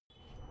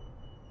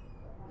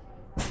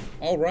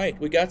All right,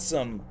 we got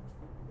some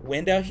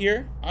wind out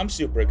here. I'm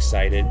super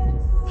excited.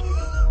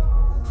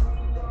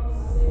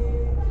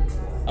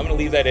 I'm gonna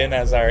leave that in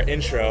as our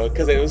intro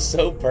because it was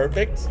so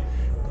perfect.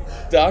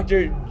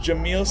 Dr.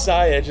 Jamil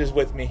Sayed is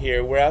with me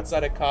here. We're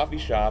outside a coffee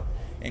shop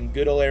in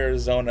good old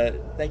Arizona.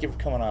 Thank you for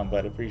coming on,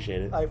 bud.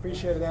 Appreciate it. I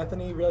appreciate it,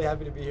 Anthony. Really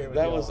happy to be here with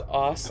you. That was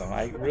awesome.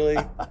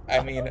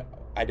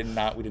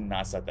 We did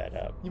not set that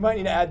up. You might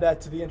need to add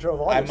that to the intro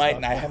of all your I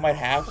stuff. might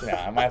have to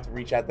now. I might have to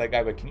reach out to that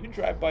guy, but can you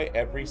drive by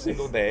every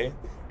single day?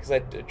 Because I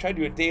try to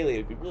do it daily.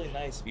 It'd be really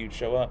nice if you'd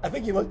show up. I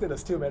think he looked at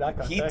us too, man.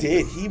 He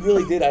did. He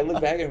really did. I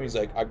looked back at him. He's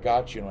like, I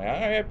got you. I'm like,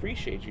 I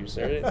appreciate you,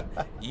 sir.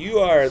 You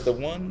are the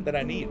one that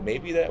I need.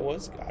 Maybe that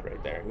was God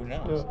right there. Who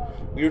knows?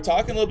 Yeah. We were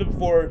talking a little bit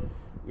before.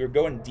 We were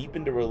going deep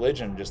into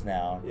religion just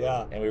now.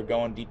 Yeah. And we were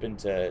going deep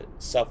into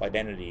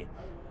self-identity.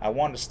 I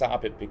wanted to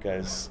stop it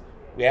because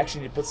we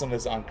actually need to put some of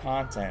this on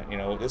content. You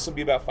know, this will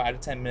be about 5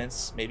 to 10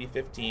 minutes, maybe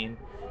 15.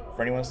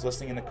 For anyone that's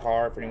listening in the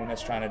car, for anyone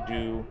that's trying to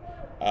do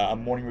a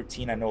morning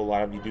routine. I know a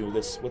lot of you do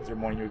this with your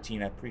morning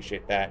routine. I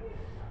appreciate that.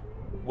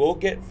 We'll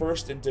get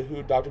first into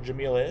who Dr.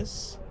 Jamil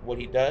is, what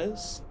he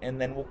does,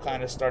 and then we'll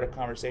kind of start a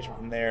conversation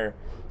from there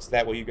so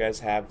that way you guys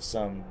have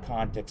some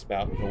context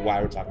about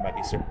why we're talking about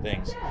these certain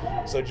things.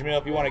 So Jamil,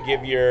 if you want to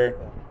give your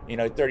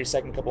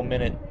 30-second, couple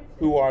minute,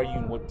 who are you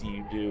and what do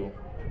you do,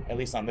 at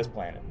least on this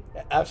planet?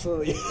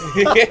 Absolutely.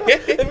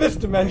 In this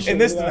dimension. In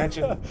this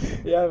dimension.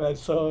 Yeah, man.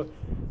 So,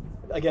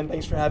 again,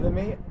 thanks for having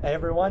me. Hey,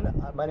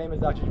 everyone. My name is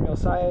Dr. Jamil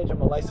Sayed.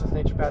 I'm a licensed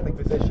naturopathic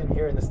physician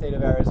here in the state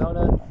of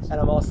Arizona, and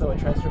I'm also a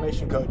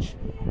transformation coach.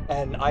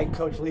 And I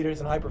coach leaders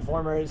and high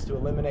performers to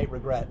eliminate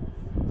regret.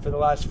 For the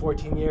last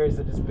 14 years,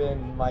 it has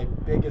been my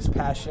biggest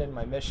passion,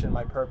 my mission,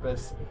 my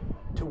purpose,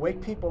 to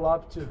wake people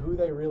up to who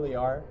they really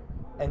are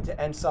and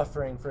to end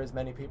suffering for as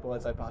many people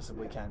as I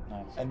possibly can.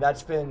 Nice. And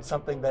that's been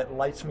something that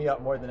lights me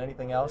up more than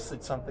anything else.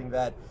 It's something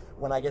that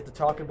when I get to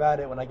talk about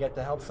it, when I get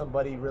to help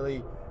somebody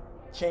really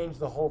change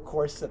the whole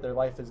course that their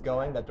life is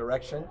going, that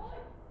direction,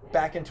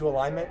 back into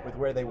alignment with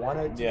where they want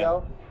it to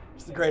go,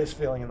 it's the greatest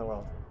feeling in the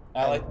world.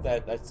 I like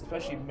that. That's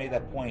especially you made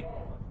that point.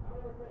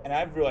 And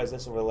I've realized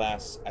this over the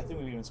last, I think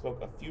we've even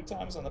spoke a few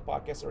times on the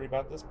podcast already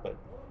about this, but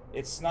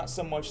it's not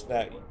so much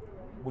that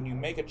when you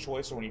make a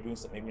choice or when you're doing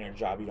something, maybe in a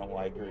job you don't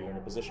like or you're in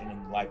a position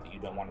in life that you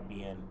don't want to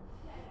be in,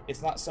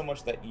 it's not so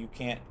much that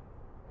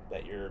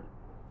that you're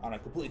on a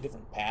completely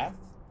different path.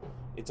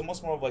 It's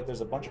almost more of like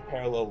there's a bunch of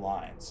parallel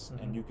lines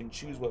and you can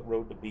choose what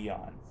road to be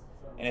on.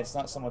 And it's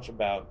not so much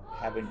about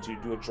having to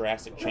do a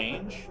drastic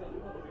change,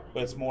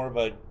 but it's more of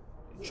a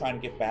trying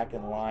to get back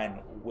in line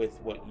with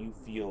what you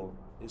feel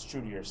is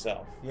true to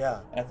yourself.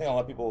 Yeah. And I think a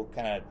lot of people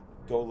kind of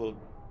go a little,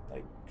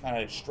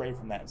 kind of stray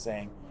from that and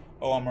saying,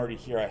 oh, I'm already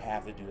here, I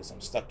have to do this,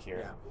 I'm stuck here.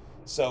 Yeah.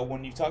 So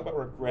when you talk about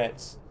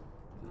regrets,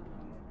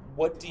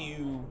 what do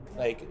you,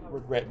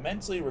 regret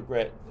mentally,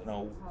 regret,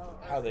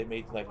 how they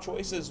made life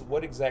choices?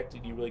 What exactly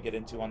do you really get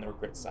into on the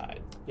regret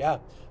side? Yeah.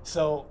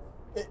 So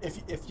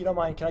if you don't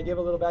mind, can I give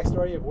a little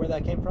backstory of where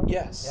that came from?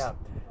 Yes. Yeah.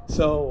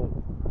 So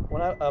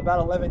when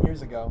about 11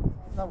 years ago,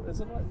 no, is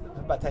it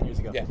about 10 years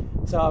ago? Yeah.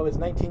 So I was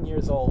 19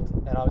 years old,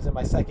 and I was in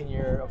my second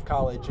year of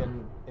college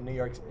in New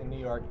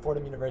York,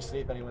 Fordham University,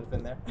 if anyone's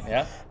been there.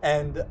 Yeah.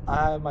 And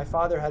my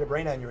father had a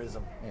brain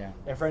aneurysm. Yeah.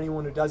 And for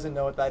anyone who doesn't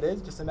know what that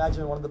is, just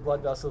imagine one of the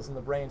blood vessels in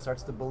the brain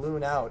starts to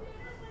balloon out.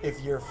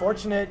 If you're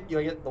fortunate,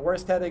 you'll get the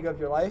worst headache of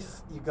your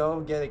life. You go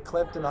get it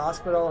clipped in the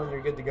hospital, and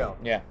you're good to go.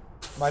 Yeah.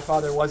 My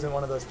father wasn't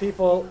one of those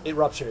people. It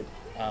ruptured.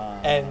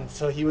 And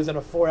so he was in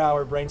a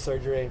 4-hour brain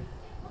surgery.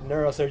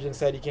 Neurosurgeon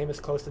said he came as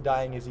close to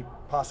dying as he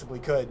possibly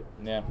could.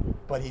 Yeah.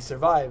 But he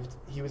survived.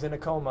 He was in a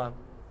coma.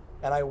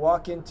 And I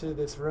walk into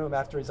this room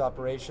after his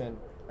operation,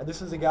 and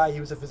this was a guy,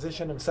 he was a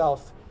physician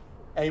himself,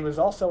 and he was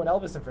also an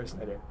Elvis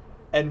impersonator.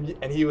 And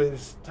he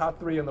was top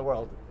 3 in the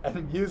world.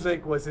 And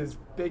music was his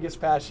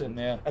biggest passion.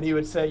 Yeah. And he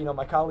would say,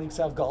 my colleagues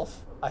have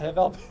golf, I have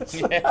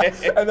Elvis.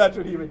 And that's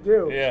what he would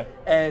do. Yeah.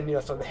 And,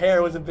 so the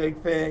hair was a big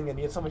thing, and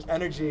he had so much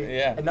energy.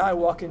 Yeah. And now I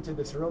walk into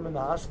this room in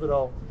the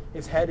hospital,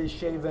 his head is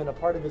shaven, a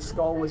part of his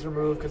skull was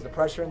removed because the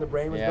pressure in the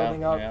brain was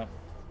building up. Yeah.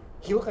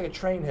 He looked like a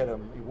train hit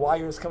him,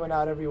 wires coming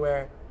out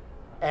everywhere.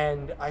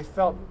 And I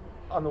felt,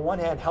 on the one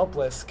hand,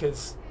 helpless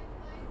because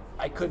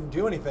I couldn't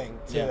do anything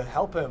to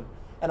help him.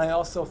 And I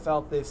also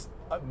felt this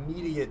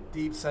immediate,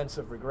 deep sense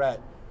of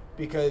regret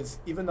because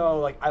even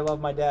though, I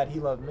love my dad, he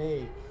loved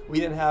me, we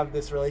didn't have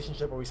this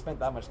relationship where we spent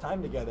that much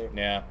time together.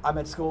 Yeah. I'm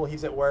at school,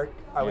 he's at work.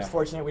 I was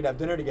fortunate we'd have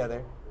dinner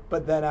together.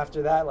 But then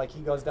after that,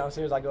 he goes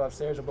downstairs, I go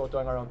upstairs, we're both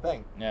doing our own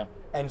thing. Yeah.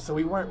 And so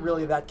we weren't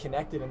really that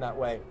connected in that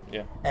way.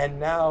 Yeah. And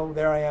now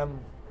there I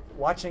am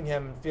watching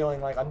him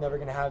feeling like I'm never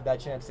going to have that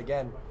chance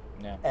again.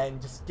 Yeah.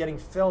 And just getting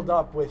filled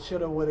up with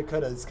shoulda, woulda,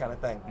 couldas kind of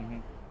thing. Mm-hmm.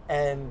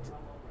 And,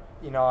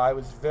 I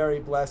was very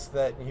blessed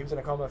that he was in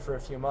a coma for a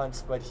few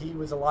months, but he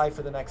was alive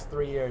for the next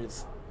 3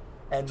 years.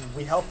 And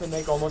we helped him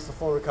make almost a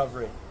full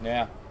recovery.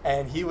 Yeah.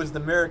 And he was the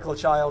miracle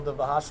child of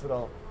the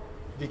hospital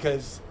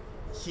because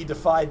he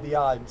defied the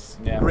odds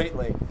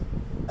greatly.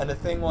 And the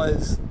thing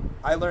was,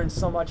 I learned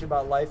so much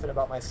about life and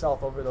about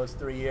myself over those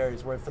 3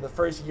 years, where for the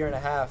first year and a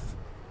half,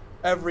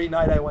 every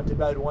night I went to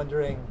bed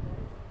wondering,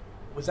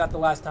 was that the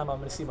last time I'm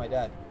going to see my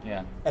dad?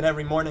 Yeah. And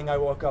every morning I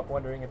woke up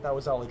wondering if that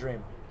was all a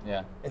dream.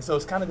 Yeah. And so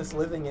it's kind of this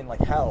living in like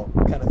hell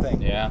kind of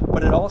thing. Yeah.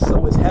 But it also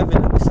was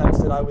heaven in the sense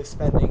that I was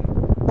spending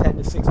 10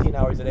 to 16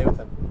 hours a day with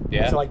him.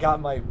 Yeah. So I got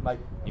my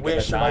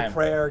wish or my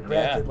prayer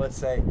granted, let's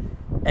say,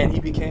 and he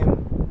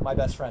became my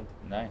best friend.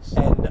 Nice.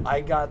 And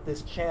I got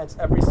this chance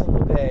every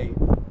single day,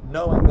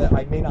 knowing that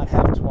I may not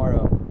have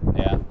tomorrow,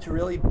 to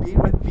really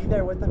be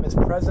there with him as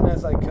present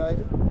as I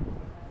could.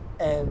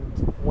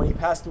 And when he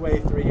passed away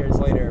 3 years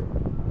later,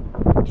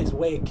 his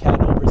wake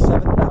had over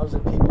 7,000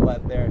 people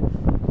out there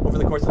over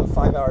the course of a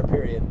 5-hour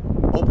period.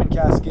 Open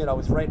casket, I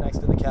was right next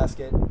to the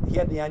casket. He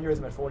had the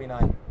aneurysm at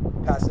 49,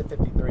 passed at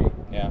 53.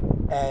 Yeah.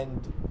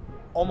 And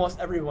almost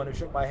everyone who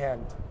shook my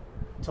hand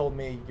told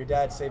me, your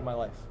dad saved my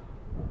life.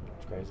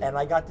 It's crazy. And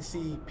I got to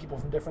see people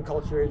from different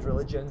cultures,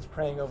 religions,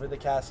 praying over the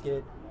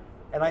casket.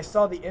 And I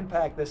saw the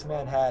impact this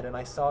man had, and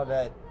I saw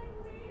that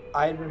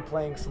I had been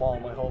playing small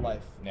my whole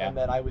life, and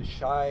that I was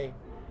shy,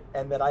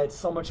 and that I had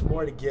so much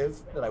more to give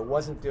that I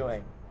wasn't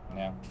doing.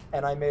 Yeah.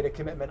 And I made a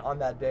commitment on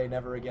that day,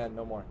 never again,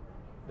 no more.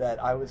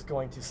 That I was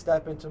going to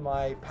step into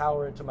my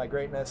power, into my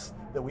greatness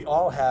that we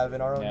all have in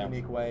our own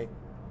unique way,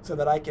 so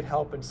that I could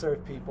help and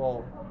serve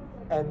people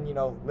and,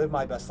 live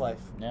my best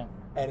life. Yeah.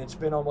 And it's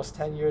been almost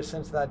 10 years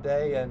since that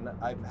day, and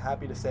I'm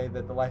happy to say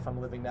that the life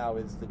I'm living now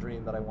is the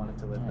dream that I wanted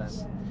to live then.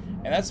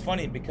 And that's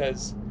funny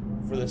because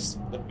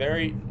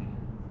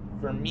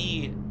for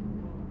me,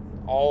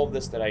 all of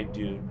this that I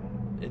do,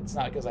 it's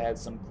not because I had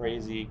some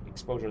crazy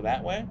exposure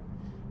that way.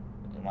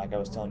 And like I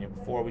was telling you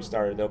before we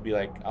started, they'll be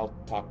like, I'll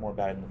talk more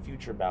about it in the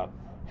future about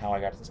how I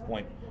got to this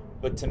point.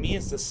 But to me,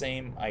 it's the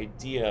same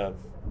idea of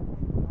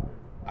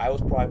I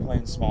was probably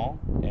playing small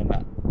and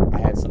I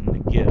had something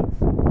to give.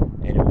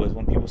 And it was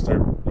when people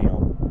started,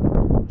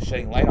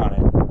 shedding light on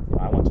it,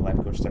 I went to life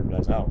coach, started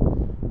realizing,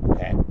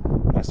 okay.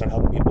 And I started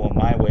helping people in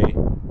my way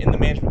in the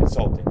management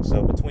consulting.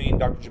 So between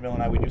Dr. Jamil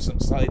and I, we do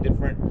something slightly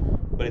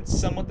different, but it's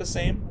somewhat the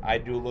same. I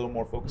do a little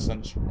more focus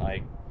on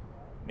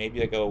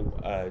maybe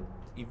a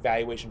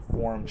evaluation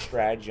form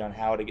strategy on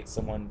how to get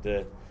someone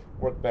to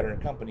work better in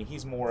a company.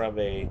 He's more of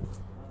a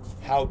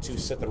how to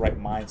set the right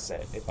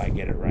mindset, if I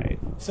get it right.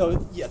 So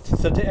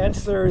to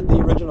answer the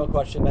original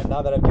question,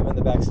 now that I've given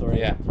the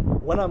backstory,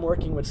 when I'm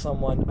working with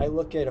someone, I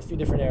look at a few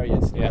different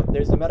areas.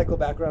 There's the medical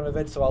background of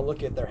it, so I'll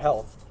look at their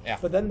health.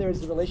 But then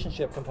there's the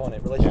relationship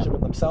component, relationship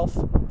with themselves,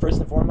 first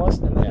and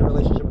foremost, and then the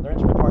relationship with their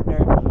intimate partner,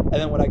 and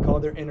then what I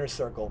call their inner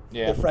circle,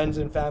 their friends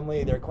and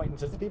family, their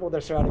acquaintances, the people they're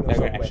surrounding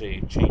themselves with.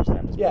 Actually change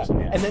them as a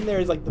person. And then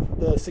there's like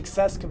the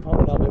success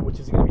component of it, which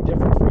is going to be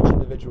different for each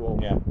individual,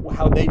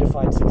 how they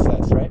define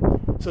success, right?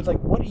 So it's like,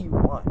 what do you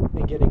want?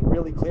 And getting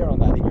really clear on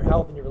that in your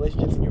health, in your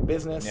relationships, in your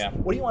business.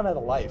 What do you want out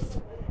of life?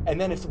 And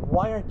then it's,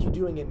 why aren't you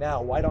doing it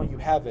now? Why don't you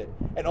have it?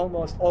 And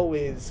almost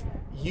always,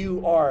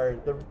 you are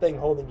the thing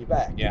holding you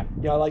back. I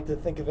like to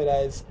think of it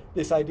as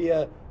this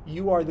idea,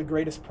 you are the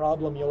greatest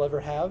problem you'll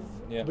ever have,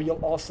 but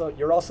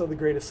you're also the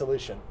greatest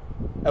solution.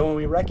 And when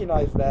we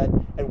recognize that,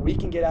 and we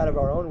can get out of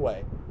our own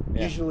way,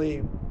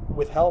 usually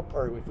with help,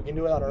 or if we can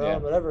do it on our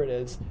own, whatever it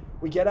is,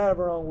 we get out of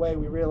our own way,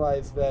 we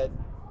realize that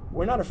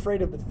we're not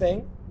afraid of the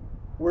thing,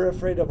 we're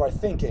afraid of our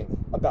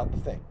thinking about the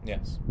thing.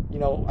 Yes.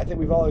 I think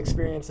we've all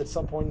experienced at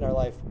some point in our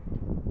life,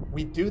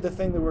 we do the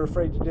thing that we're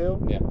afraid to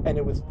do, and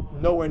it was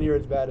nowhere near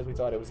as bad as we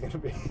thought it was going to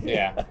be.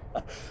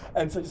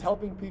 And so just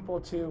helping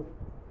people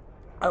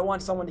I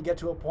want someone to get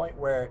to a point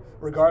where,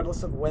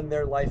 regardless of when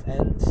their life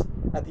ends,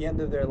 at the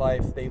end of their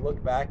life, they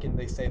look back and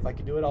they say, if I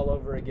could do it all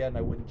over again,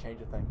 I wouldn't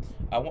change a thing.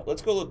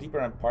 Let's go a little deeper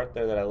on a part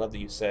there that I love that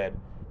you said,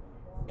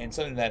 and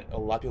something that a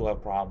lot of people have a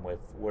problem with,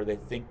 where they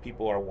think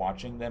people are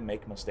watching them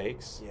make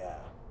mistakes.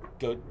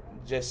 Give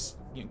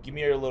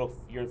me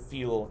your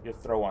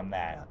throw on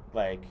that.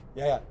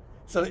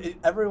 So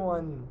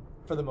everyone,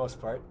 for the most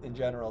part, in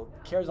general,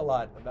 cares a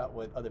lot about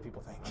what other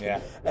people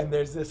think. And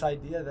there's this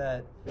idea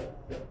that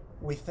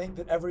we think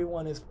that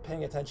everyone is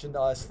paying attention to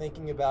us,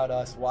 thinking about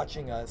us,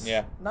 watching us,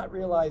 not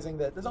realizing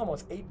that there's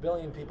almost 8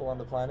 billion people on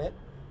the planet,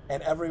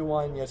 and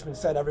everyone, it's been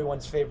said,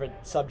 everyone's favorite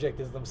subject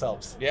is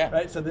themselves.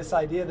 Right? So this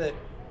idea that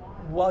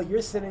while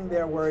you're sitting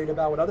there worried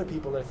about what other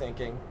people are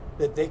thinking,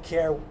 that they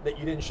care that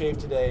you didn't shave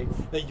today,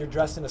 that you're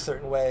dressed in a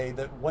certain way,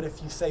 that what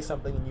if you say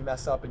something and you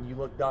mess up and you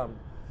look dumb,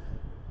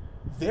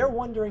 they're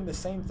wondering the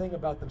same thing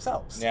about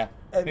themselves.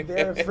 And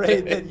they're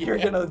afraid that you're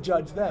going to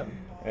judge them.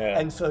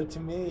 And so to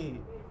me,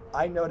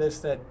 I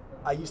noticed that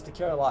I used to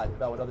care a lot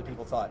about what other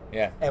people thought.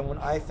 And when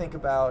I think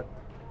about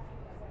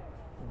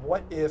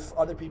what if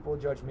other people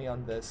judge me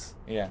on this,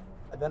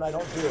 and then I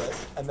don't do it,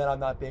 and then I'm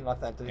not being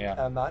authentic, and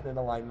I'm not in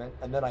alignment,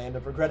 and then I end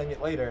up regretting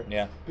it later,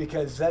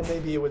 because then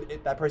maybe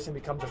that person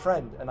becomes a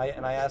friend, and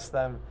I ask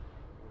them,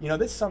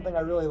 this is something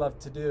I really love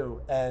to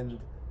do, and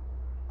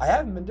I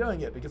haven't been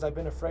doing it because I've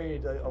been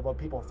afraid of what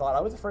people thought.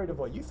 I was afraid of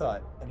what you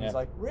thought. And he's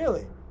like,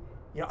 really?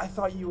 I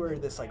thought you were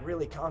this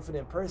really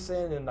confident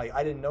person, and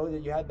I didn't know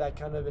that you had that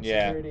kind of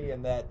insecurity,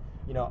 and that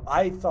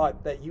I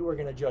thought that you were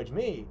going to judge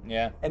me.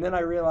 And then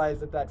I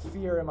realized that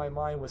fear in my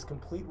mind was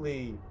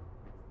completely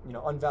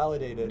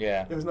unvalidated.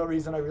 Yeah. There was no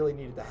reason I really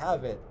needed to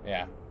have it.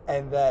 Yeah.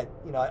 And that,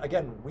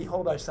 again, we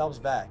hold ourselves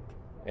back.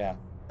 Yeah.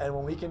 And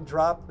when we can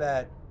drop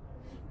that.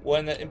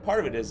 Well, and part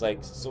of it is like,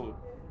 so,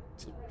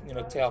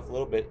 to tail off a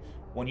little bit,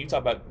 when you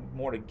talk about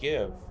more to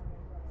give,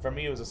 for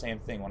me it was the same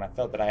thing. When I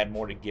felt that I had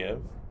more to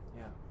give,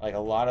 like a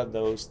lot of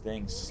those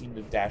things seem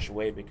to dash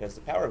away because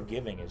the power of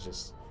giving is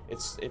just,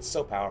 it's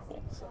so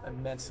powerful.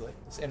 Immensely.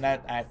 And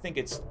that, I think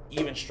it's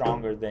even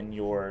stronger than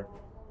your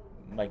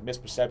like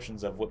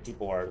misperceptions of what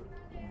people are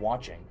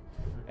watching.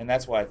 And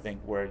that's why I think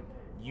where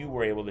you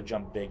were able to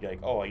jump big, like,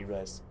 oh, you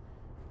realize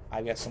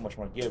I got so much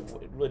more to give.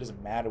 It really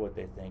doesn't matter what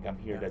they think. I'm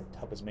here to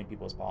help as many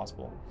people as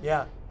possible.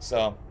 Yeah.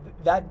 So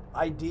that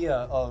idea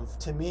of,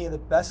 to me, the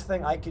best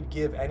thing I could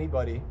give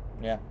anybody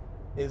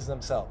is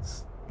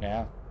themselves.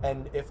 Yeah.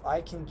 And if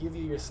I can give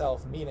you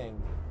yourself,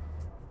 meaning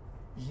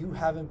you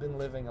haven't been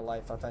living a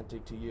life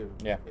authentic to you.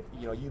 Yeah.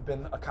 You've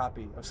been a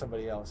copy of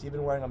somebody else. You've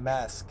been wearing a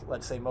mask,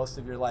 let's say, most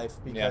of your life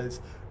because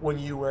when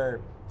you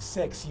were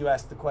 6, you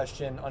asked the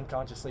question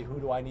unconsciously, who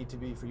do I need to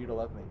be for you to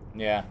love me?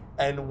 Yeah.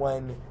 And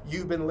when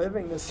you've been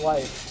living this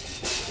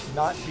life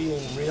not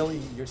being really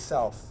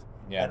yourself,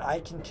 and I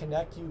can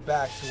connect you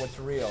back to what's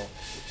real,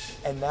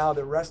 and now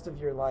the rest of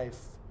your life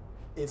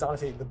is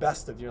honestly the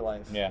best of your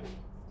life. Yeah.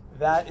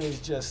 That is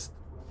just,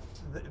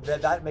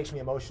 that makes me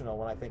emotional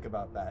when I think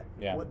about that.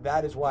 Yeah.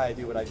 That is why I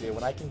do what I do.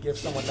 When I can give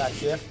someone that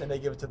gift and they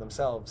give it to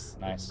themselves,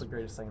 nice. It's the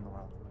greatest thing in the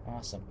world.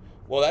 Awesome.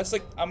 Well, that's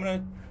like,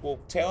 we'll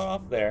tail it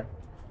off there.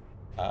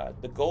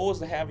 The goal is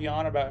to have you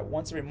on about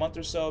once every month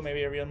or so,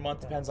 maybe every other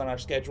month, depends on our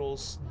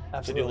schedules.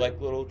 Absolutely. To do like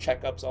little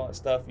checkups, all that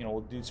stuff. We'll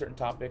do certain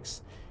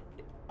topics.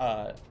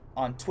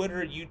 On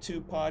Twitter,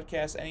 YouTube,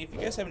 podcast, if you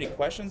guys have any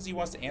questions you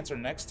want us to answer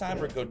next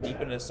time or go deep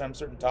into some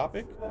certain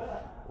topic,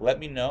 let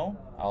me know.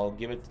 I'll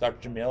give it to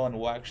Dr. Jamil, and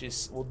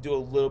we'll do a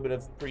little bit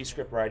of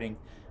pre-script writing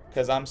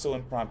because I'm so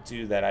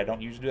impromptu that I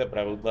don't usually do that, but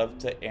I would love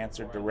to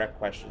answer direct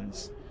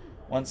questions.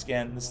 Once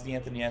again, this is the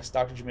Anthony S.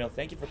 Dr. Jamil,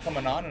 thank you for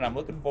coming on, and I'm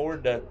looking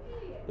forward to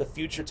the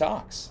future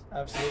talks.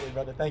 Absolutely,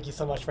 brother. Thank you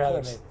so much for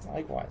having me.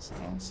 Likewise.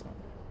 So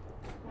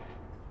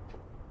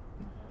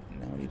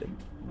now I need to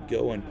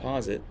go and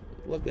pause it.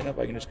 Luckily enough,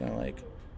 I can just kind of like